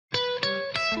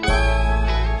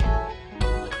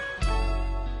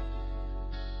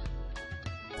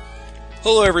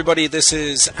Hello everybody, this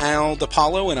is Al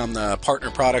DePoalo and I'm the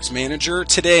Partner Products Manager.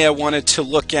 Today I wanted to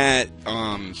look at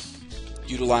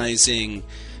utilizing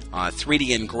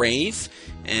 3D engrave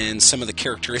and some of the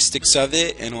characteristics of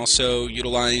it, and also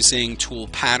utilizing tool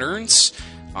patterns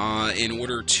in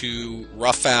order to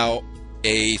rough out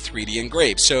a 3D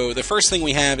engrave. So the first thing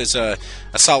we have is a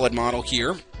solid model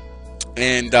here,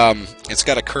 and it's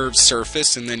got a curved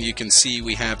surface, and then you can see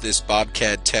we have this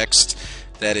BobCAD text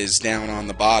that is down on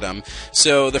the bottom.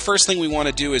 So the first thing we want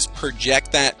to do is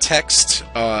project that text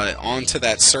onto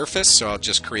that surface. So I'll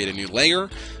just create a new layer.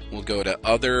 We'll go to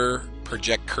Other,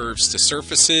 Project Curves to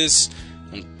Surfaces,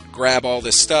 and grab all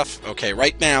this stuff. Okay,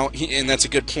 right now, and that's a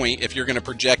good point, if you're going to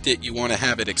project it, you want to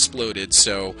have it exploded.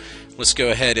 So let's go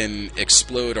ahead and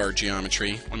explode our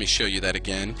geometry. Let me show you that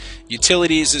again.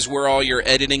 Utilities is where all your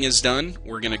editing is done.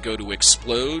 We're going to go to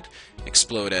Explode,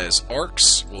 Explode as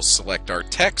arcs. We'll select our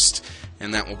text,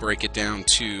 and that will break it down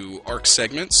to arc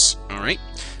segments. Alright,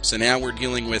 so now we're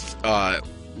dealing with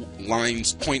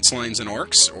lines, points, lines, and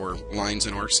arcs, or lines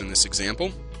and arcs in this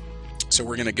example. So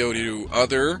we're going to go to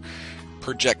Other,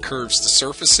 Project Curves to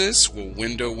Surfaces. We'll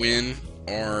window in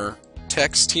our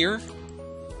text here.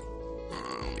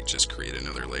 Let me just create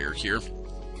another layer here.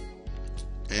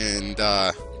 And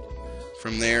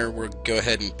from there we'll go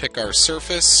ahead and pick our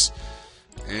surface,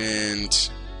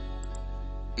 and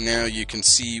now you can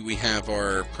see we have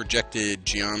our projected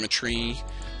geometry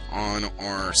on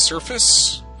our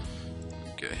surface.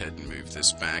 Go ahead and move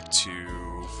this back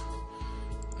to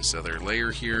this other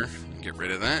layer here and get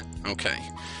rid of that. Okay,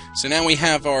 so now we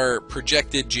have our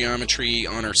projected geometry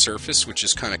on our surface, which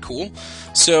is kind of cool.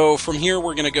 So from here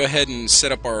we're going to go ahead and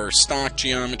set up our stock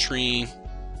geometry.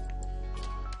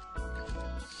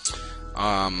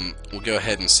 We'll go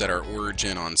ahead and set our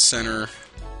origin on center.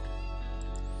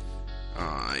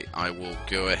 I will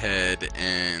go ahead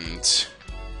and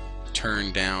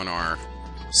turn down our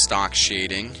stock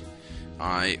shading.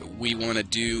 We want to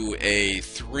do a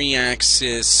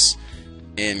 3-axis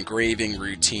engraving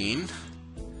routine.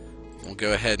 We'll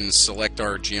go ahead and select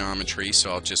our geometry,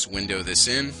 so I'll just window this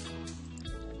in.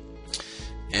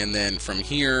 And then from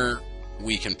here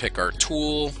we can pick our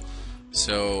tool.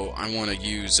 So I want to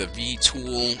use a V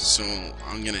tool, so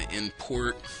I'm going to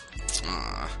import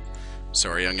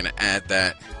I'm going to add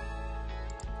that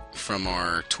from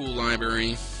our tool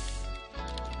library.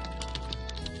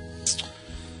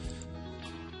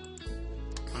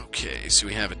 Okay, so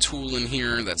we have a tool in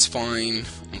here, that's fine.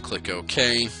 I'll click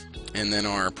OK. And then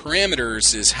our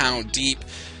parameters is how deep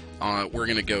we're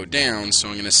going to go down, so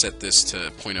I'm going to set this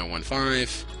to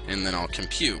 0.015, and then I'll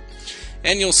compute.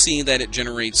 And you'll see that it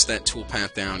generates that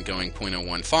toolpath down going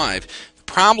 0.015.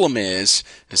 Problem is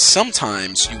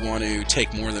sometimes you want to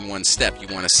take more than one step. You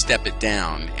want to step it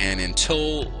down, and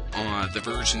until the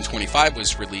version 25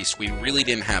 was released, we really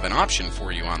didn't have an option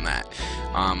for you on that.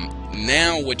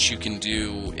 Now what you can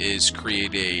do is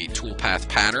create a toolpath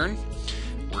pattern.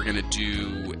 We're going to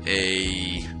do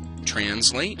a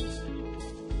translate.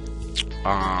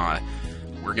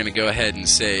 We're going to go ahead and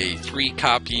say 3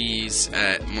 copies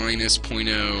at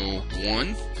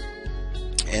 -0.01.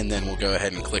 And then we'll go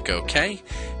ahead and click OK.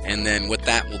 And then what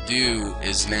that will do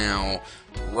is now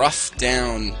rough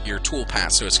down your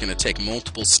toolpath, so it's going to take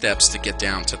multiple steps to get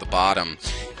down to the bottom.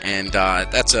 And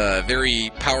that's a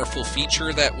very powerful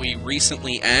feature that we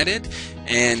recently added,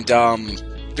 and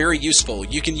very useful.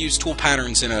 You can use tool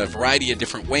patterns in a variety of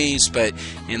different ways, but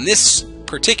in this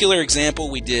particular example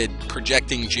we did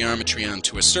projecting geometry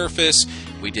onto a surface,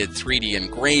 we did 3D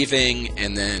engraving,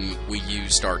 and then we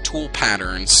used our tool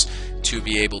patterns to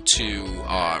be able to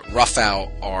rough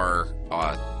out our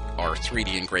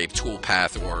 3D engraved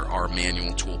toolpath, or our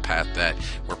manual toolpath that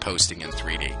we're posting in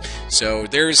 3D. So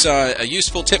there's a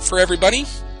useful tip for everybody,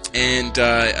 and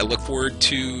I look forward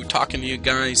to talking to you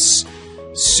guys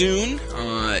soon.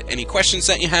 Any questions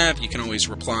that you have, you can always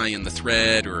reply in the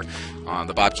thread, or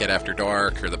the BobCAD After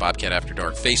Dark, or the BobCAD After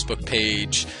Dark Facebook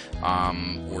page,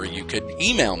 or you could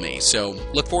email me. So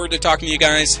look forward to talking to you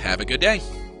guys. Have a good day.